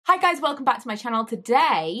Hi guys, welcome back to my channel.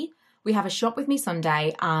 Today we have a shop with me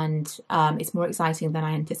Sunday and it's more exciting than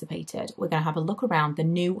I anticipated. We're going to have a look around the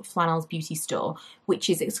new Flannels Beauty store, which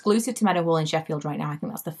is exclusive to Meadowhall in Sheffield right now. I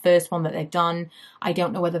think that's the first one that they've done. I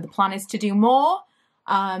don't know whether the plan is to do more,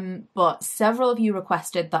 but several of you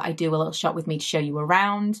requested that I do a little shop with me to show you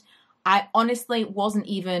around. I honestly wasn't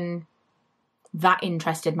even that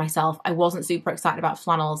interested myself. I wasn't super excited about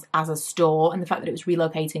Flannels as a store and the fact that it was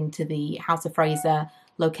relocating to the House of Fraser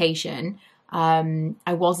location. I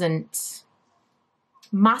wasn't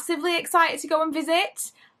massively excited to go and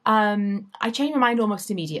visit. I changed my mind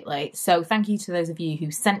almost immediately. So thank you to those of you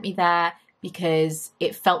who sent me there because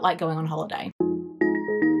it felt like going on holiday.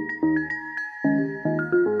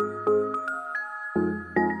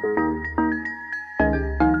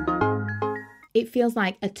 It feels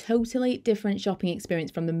like a totally different shopping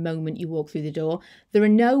experience from the moment you walk through the door. There are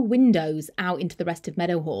no windows out into the rest of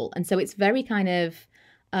Meadowhall. And so it's very kind of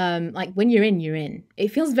like when you're in, you're in. It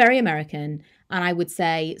feels very American. And I would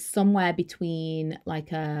say somewhere between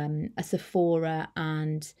like a Sephora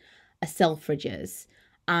and a Selfridges.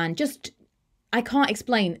 And just, I can't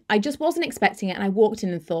explain. I just wasn't expecting it. And I walked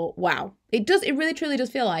in and thought, wow, it really truly does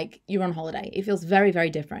feel like you're on holiday. It feels very, very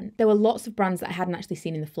different. There were lots of brands that I hadn't actually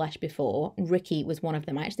seen in the flesh before. Ricky was one of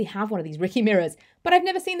them. I actually have one of these Ricky mirrors, but I've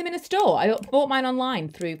never seen them in a store. I bought mine online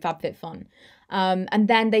through FabFitFun. And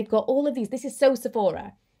then they've got all of these. This is so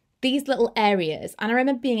Sephora. These little areas. And I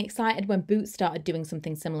remember being excited when Boots started doing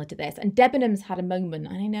something similar to this. And Debenhams had a moment.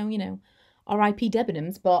 And I know, you know, R.I.P.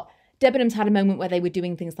 Debenhams, but Debenhams had a moment where they were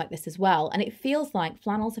doing things like this as well. And it feels like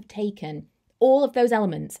Flannels have taken all of those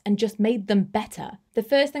elements and just made them better. The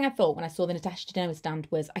first thing I thought when I saw the Natasha Denona stand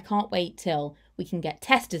was, I can't wait till we can get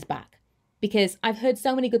testers back. Because I've heard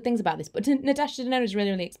so many good things about this, but Natasha Denona is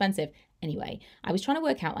really, really expensive. Anyway, I was trying to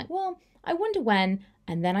work out like, well, I wonder when.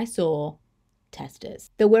 And then I saw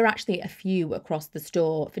testers. There were actually a few across the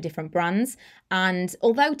store for different brands. And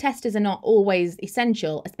although testers are not always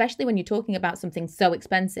essential, especially when you're talking about something so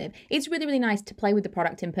expensive, it's really, really nice to play with the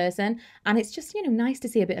product in person. And it's just, you know, nice to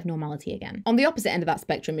see a bit of normality again. On the opposite end of that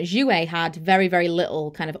spectrum, Jouer had very, very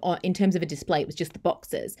little kind of, in terms of a display, it was just the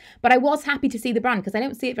boxes. But I was happy to see the brand because I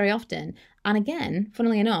don't see it very often. And again,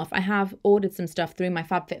 funnily enough, I have ordered some stuff through my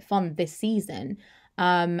FabFitFun this season.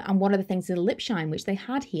 And one of the things is lip shine, which they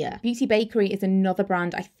had here. Beauty Bakery is another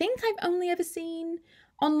brand I think I've only ever seen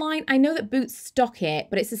online. I know that Boots stock it,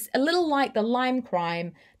 but it's a little like the Lime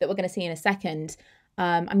Crime that we're going to see in a second.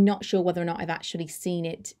 I'm not sure whether or not I've actually seen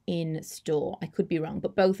it in store. I could be wrong,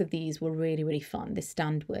 but both of these were really, really fun. This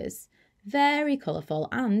stand was very colourful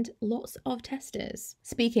and lots of testers.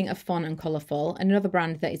 Speaking of fun and colourful, another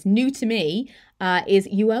brand that is new to me is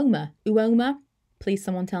Uoma. Uoma. Please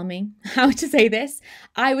someone tell me how to say this.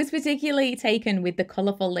 I was particularly taken with the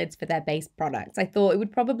colourful lids for their base products. I thought it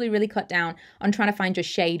would probably really cut down on trying to find your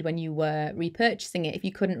shade when you were repurchasing it if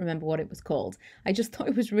you couldn't remember what it was called. I just thought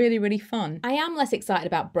it was really, really fun. I am less excited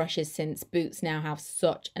about brushes since Boots now have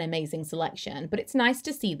such an amazing selection, but it's nice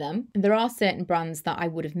to see them. And there are certain brands that I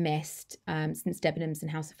would have missed since Debenhams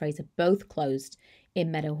and House of Fraser both closed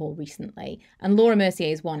in Meadowhall recently. And Laura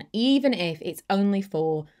Mercier is one, even if it's only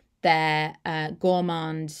for their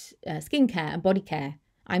gourmand skincare and body care.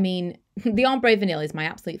 I mean, the Ombre Vanilla is my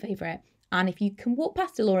absolute favourite. And if you can walk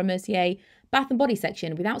past a Laura Mercier bath and body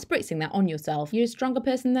section without spritzing that on yourself, you're a stronger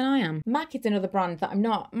person than I am. MAC is another brand that I'm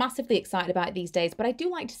not massively excited about these days, but I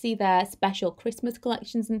do like to see their special Christmas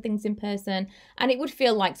collections and things in person, and it would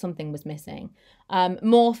feel like something was missing.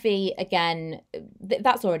 Morphe, again,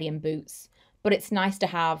 that's already in Boots. But it's nice to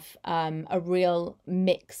have a real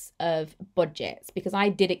mix of budgets because I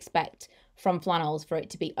did expect from Flannels for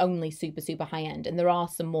it to be only super, super high end. And there are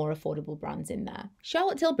some more affordable brands in there.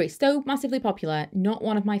 Charlotte Tilbury, so massively popular, not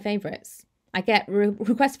one of my favourites. I get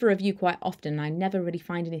requests for review quite often. I never really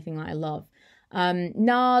find anything that I love.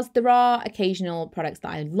 NARS, there are occasional products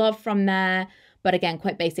that I love from there. But again,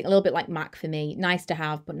 quite basic, a little bit like MAC for me. Nice to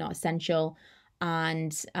have, but not essential.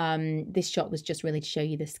 And this shot was just really to show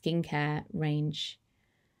you the skincare range,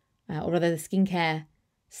 or rather the skincare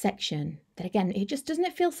section. That again, it just doesn't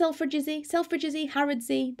it feel Selfridges-y,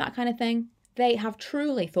 Harrods-y, that kind of thing. They have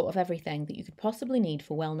truly thought of everything that you could possibly need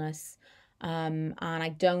for wellness. And I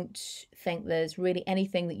don't think there's really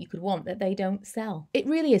anything that you could want that they don't sell. It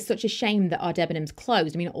really is such a shame that our Debenhams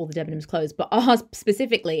closed. I mean, not all the Debenhams closed, but ours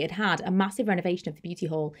specifically, it had a massive renovation of the beauty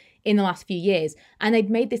hall in the last few years. And they'd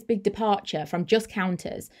made this big departure from just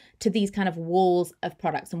counters to these kind of walls of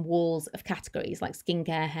products and walls of categories like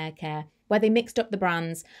skincare, hair care, where they mixed up the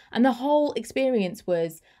brands. And the whole experience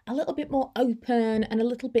was a little bit more open and a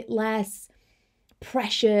little bit less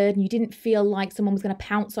pressured and you didn't feel like someone was going to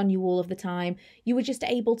pounce on you all of the time. You were just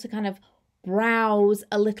able to kind of browse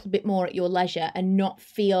a little bit more at your leisure and not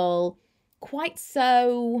feel quite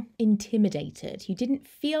so intimidated. You didn't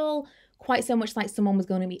feel quite so much like someone was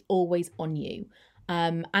going to be always on you.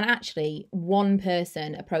 And actually, one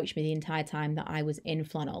person approached me the entire time that I was in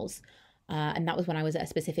Flannels. And that was when I was at a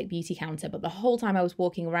specific beauty counter. But the whole time I was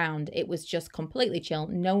walking around, it was just completely chill.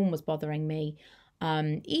 No one was bothering me.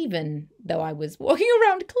 Even though I was walking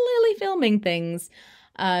around clearly filming things,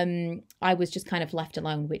 I was just kind of left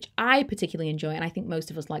alone, which I particularly enjoy. And I think most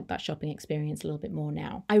of us like that shopping experience a little bit more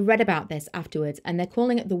now. I read about this afterwards, and they're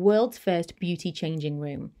calling it the world's first beauty changing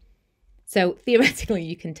room. So theoretically,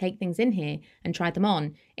 you can take things in here and try them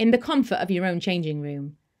on in the comfort of your own changing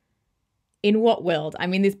room. In what world? I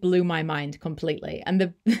mean, this blew my mind completely. And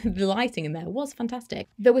the lighting in there was fantastic.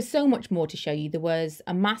 There was so much more to show you. There was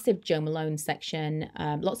a massive Jo Malone section,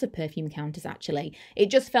 lots of perfume counters, actually. It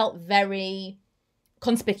just felt very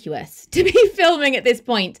conspicuous to be filming at this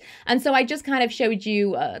point. And so I just kind of showed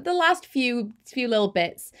you the last few little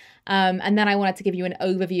bits. And then I wanted to give you an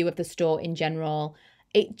overview of the store in general.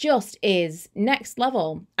 It just is next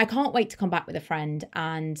level. I can't wait to come back with a friend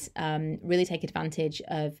and really take advantage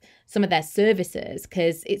of some of their services,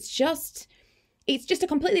 because it's just a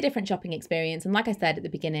completely different shopping experience. And like I said at the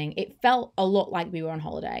beginning, it felt a lot like we were on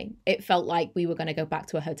holiday. It felt like we were going to go back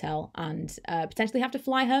to a hotel and potentially have to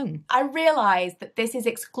fly home. I realise that this is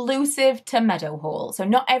exclusive to Meadowhall, so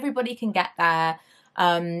not everybody can get there.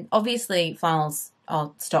 Obviously, Flannels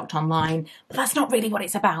are stocked online, but that's not really what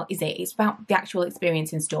it's about, is it? It's about the actual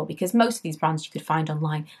experience in store, because most of these brands you could find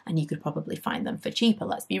online and you could probably find them for cheaper,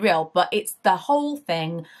 let's be real. But it's the whole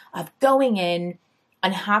thing of going in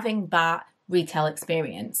and having that retail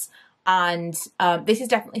experience. And this is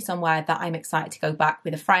definitely somewhere that I'm excited to go back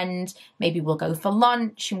with a friend. Maybe we'll go for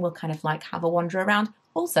lunch and we'll kind of like have a wander around.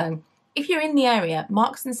 Also, if you're in the area,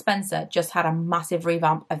 Marks and Spencer just had a massive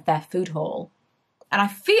revamp of their food hall. And I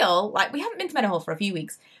feel like we haven't been to Meadowhall for a few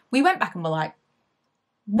weeks. We went back and were like,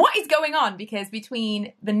 what is going on? Because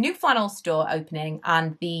between the new Flannels store opening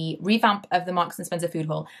and the revamp of the Marks and Spencer food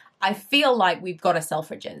hall, I feel like we've got a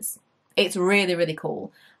Selfridges. It's really, really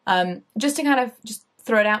cool. Just to kind of just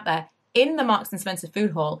throw it out there, in the Marks and Spencer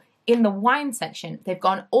food hall, in the wine section, they've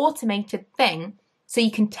got an automated thing so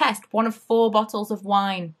you can test one of 4 bottles of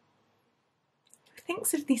wine. Who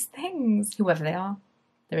thinks of these things? Whoever they are,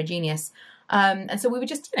 they're a genius. And so we were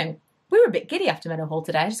just, we were a bit giddy after Meadowhall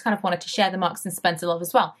today. I just kind of wanted to share the Marks and Spencer love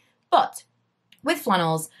as well. But with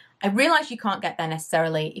Flannels, I realise you can't get there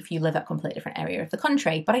necessarily if you live at a completely different area of the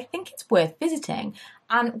country, but I think it's worth visiting.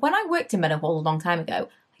 And when I worked in Meadowhall a long time ago,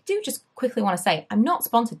 I do just quickly want to say, I'm not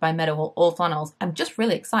sponsored by Meadowhall or Flannels. I'm just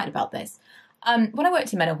really excited about this. When I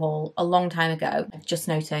worked in Meadowhall a long time ago, I've just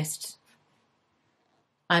noticed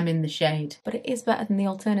I'm in the shade, but it is better than the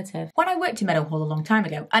alternative. When I worked in Meadowhall a long time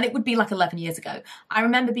ago, and it would be like 11 years ago, I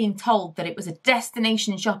remember being told that it was a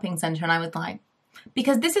destination shopping centre, and I was like,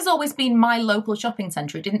 because this has always been my local shopping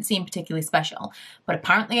centre, it didn't seem particularly special, but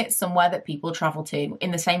apparently it's somewhere that people travel to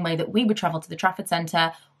in the same way that we would travel to the Trafford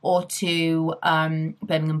Centre or to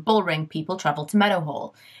Birmingham Bullring. People travel to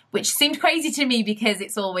Meadowhall, which seemed crazy to me because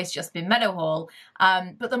it's always just been Meadowhall.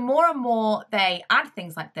 But the more and more they add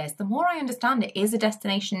things like this, the more I understand it is a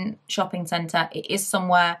destination shopping centre. It is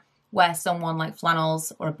somewhere where someone like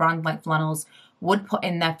Flannels or a brand like Flannels would put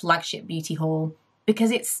in their flagship beauty hall,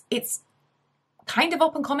 because it's kind of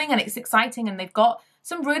up and coming and it's exciting and they've got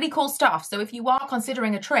some really cool stuff. So if you are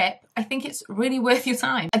considering a trip, I think it's really worth your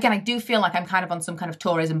time. Again, I do feel like I'm kind of on some kind of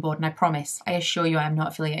tourism board, and I promise, I assure you I am not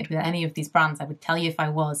affiliated with any of these brands. I would tell you if I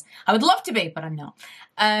was. I would love to be, but I'm not.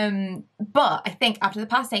 But I think after the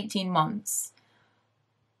past 18 months,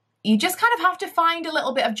 you just kind of have to find a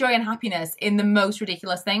little bit of joy and happiness in the most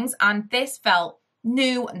ridiculous things. And this felt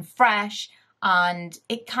new and fresh. And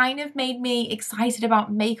it kind of made me excited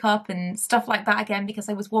about makeup and stuff like that again, because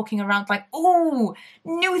I was walking around like, oh,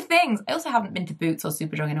 new things. I also haven't been to Boots or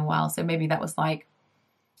Superdrug in a while, so maybe that was like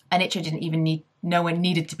an itch I didn't even know it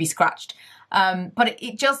needed to be scratched. But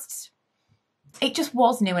it just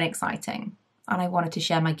was new and exciting, and I wanted to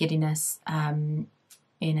share my giddiness in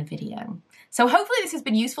a video. So hopefully this has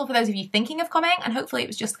been useful for those of you thinking of coming, and hopefully it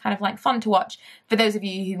was just kind of like fun to watch for those of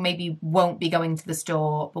you who maybe won't be going to the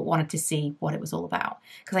store but wanted to see what it was all about.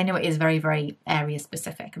 Because I know it is very, very area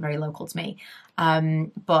specific and very local to me.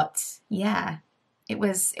 But yeah, it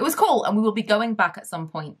was cool, and we will be going back at some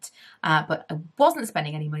point. But I wasn't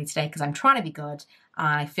spending any money today because I'm trying to be good.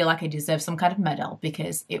 I feel like I deserve some kind of medal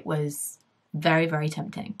because it was very, very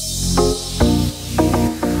tempting.